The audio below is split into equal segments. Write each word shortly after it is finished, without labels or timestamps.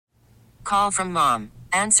call from mom.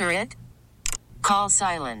 Answer it. Call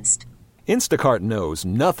silenced. Instacart knows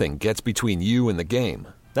nothing gets between you and the game.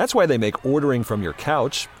 That's why they make ordering from your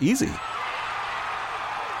couch easy.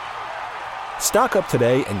 Stock up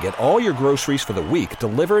today and get all your groceries for the week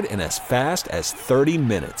delivered in as fast as 30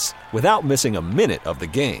 minutes without missing a minute of the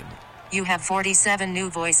game. You have 47 new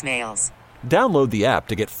voicemails. Download the app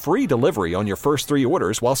to get free delivery on your first 3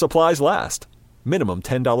 orders while supplies last. Minimum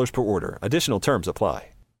 $10 per order. Additional terms apply.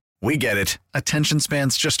 We get it. Attention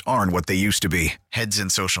spans just aren't what they used to be. Heads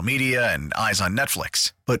in social media and eyes on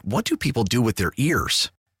Netflix. But what do people do with their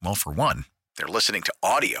ears? Well, for one, they're listening to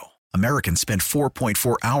audio. Americans spend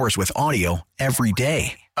 4.4 hours with audio every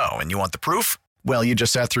day. Oh, and you want the proof? Well, you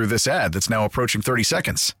just sat through this ad that's now approaching 30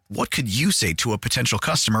 seconds. What could you say to a potential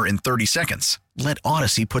customer in 30 seconds? Let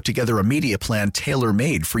Odyssey put together a media plan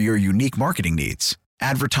tailor-made for your unique marketing needs.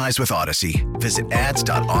 Advertise with Odyssey. Visit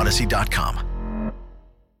ads.odyssey.com.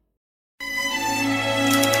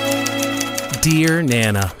 Dear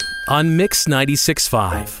Nana, on Mix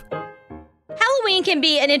 96.5. Halloween can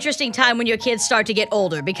be an interesting time when your kids start to get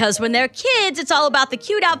older because when they're kids, it's all about the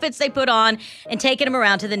cute outfits they put on and taking them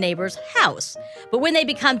around to the neighbor's house. But when they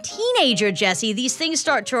become teenager, Jesse, these things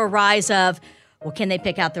start to arise of, well, can they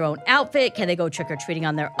pick out their own outfit? Can they go trick-or-treating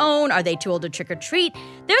on their own? Are they too old to trick-or-treat?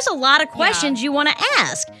 There's a lot of questions you want to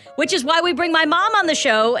ask, which is why we bring my mom on the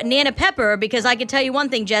show, Nana Pepper, because I can tell you one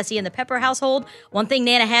thing, Jesse, in the Pepper household, one thing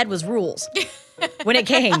Nana had was rules when it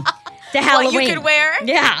came to Halloween. What you could wear?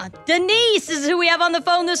 Yeah. Denise is who we have on the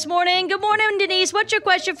phone this morning. Good morning, Denise. What's your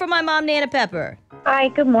question for my mom, Nana Pepper? Hi,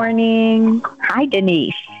 good morning. Hi,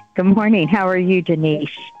 Denise. Good morning. How are you, Denise?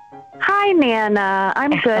 Hi, Nana.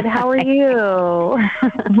 I'm good. How are you?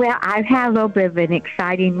 Well, I've had a little bit of an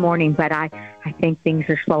exciting morning, but I think things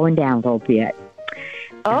are slowing down a little bit.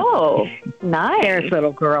 Oh, nice. Sarah's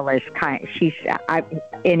little girl is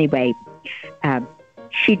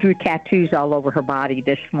she drew tattoos all over her body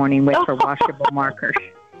this morning with her washable markers.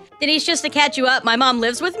 Denise, just to catch you up, my mom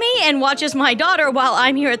lives with me and watches my daughter while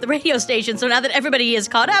I'm here at the radio station. So now that everybody is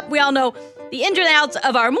caught up, we all know the ins and outs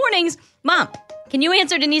of our mornings. Mom, can you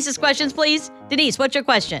answer Denise's questions, please? Denise, what's your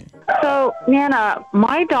question? So, Nana,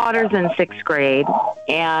 my daughter's in 6th grade,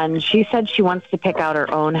 and she said she wants to pick out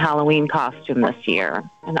her own Halloween costume this year.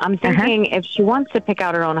 And I'm thinking if she wants to pick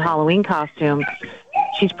out her own Halloween costume,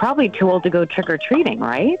 she's probably too old to go trick-or-treating,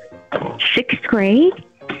 right? 6th grade?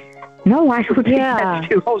 No, I don't think that's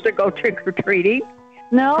too old to go trick-or-treating.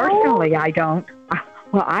 No? Personally, I don't.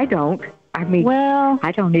 Well, I don't. I mean,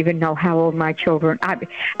 I don't even know how old my children. I'm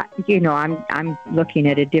looking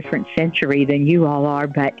at a different century than you all are,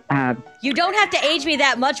 but you don't have to age me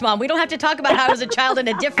that much, Mom. We don't have to talk about how I was a child in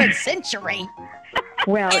a different century.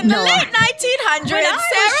 Well, in the late 1900s, when I was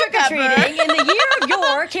trick-or-treating in the year of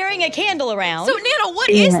yore, carrying a candle around. So, Nana, what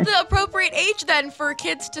is the appropriate age then for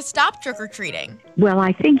kids to stop trick-or-treating? Well,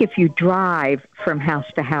 I think if you drive from house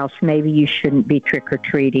to house, maybe you shouldn't be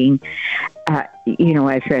trick-or-treating, as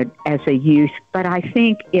a youth. But I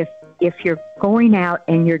think if you're going out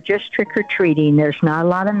and you're just trick-or-treating, there's not a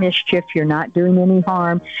lot of mischief. You're not doing any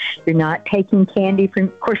harm. You're not taking candy from...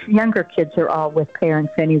 Of course, younger kids are all with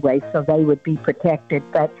parents anyway, so they would be protected.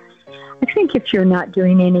 But I think if you're not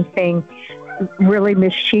doing anything really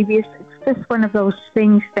mischievous, it's just one of those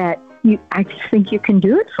things that I just think you can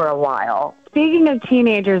do it for a while. Speaking of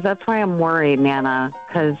teenagers, that's why I'm worried, Nana,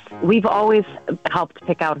 because we've always helped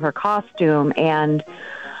pick out her costume, and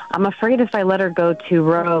I'm afraid if I let her go too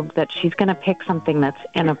rogue that she's going to pick something that's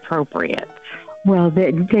inappropriate. Well,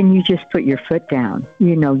 then you just put your foot down.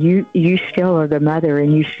 You still are the mother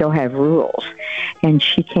and you still have rules. And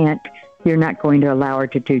you're not going to allow her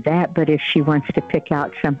to do that. But if she wants to pick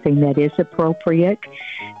out something that is appropriate,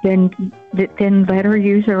 then let her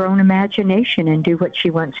use her own imagination and do what she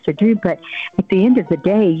wants to do. But at the end of the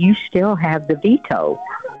day, you still have the veto.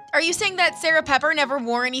 Are you saying that Sarah Pepper never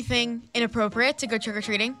wore anything inappropriate to go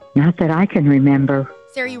trick-or-treating? Not that I can remember.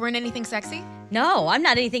 Sarah, you weren't anything sexy? No, I'm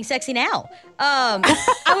not anything sexy now.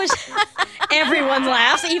 Everyone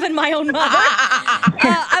laughs, even my own mother.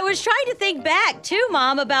 I was trying to think back, too,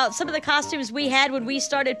 Mom, about some of the costumes we had when we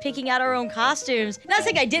started picking out our own costumes. Not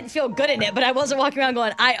saying I didn't feel good in it, but I wasn't walking around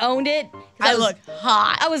going, I owned it. I look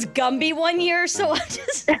hot. I was Gumby one year, so I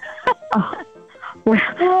just...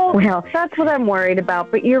 Well, that's what I'm worried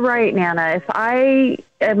about. But you're right, Nana. If I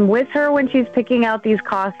am with her when she's picking out these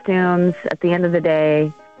costumes, at the end of the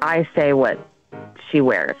day, I say what she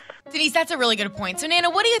wears. Denise, that's a really good point. So,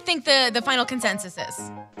 Nana, what do you think the final consensus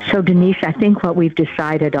is? So, Denise, I think what we've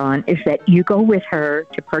decided on is that you go with her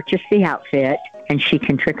to purchase the outfit, and she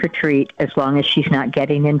can trick or treat as long as she's not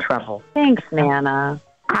getting in trouble. Thanks, Nana.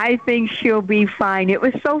 I think she'll be fine. It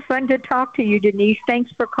was so fun to talk to you, Denise.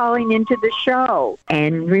 Thanks for calling into the show.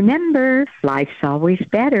 And remember, life's always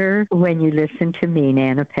better when you listen to me,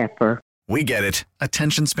 Nana Pepper. We get it.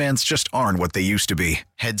 Attention spans just aren't what they used to be.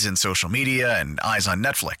 Heads in social media and eyes on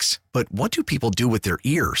Netflix. But what do people do with their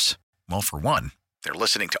ears? Well, for one, they're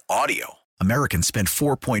listening to audio. Americans spend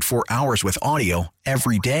 4.4 hours with audio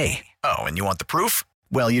every day. Oh, and you want the proof?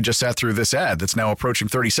 Well, you just sat through this ad that's now approaching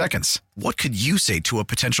 30 seconds. What could you say to a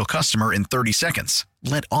potential customer in 30 seconds?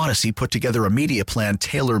 Let Odyssey put together a media plan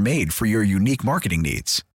tailor-made for your unique marketing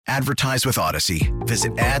needs. Advertise with Odyssey.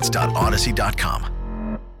 Visit ads.odyssey.com.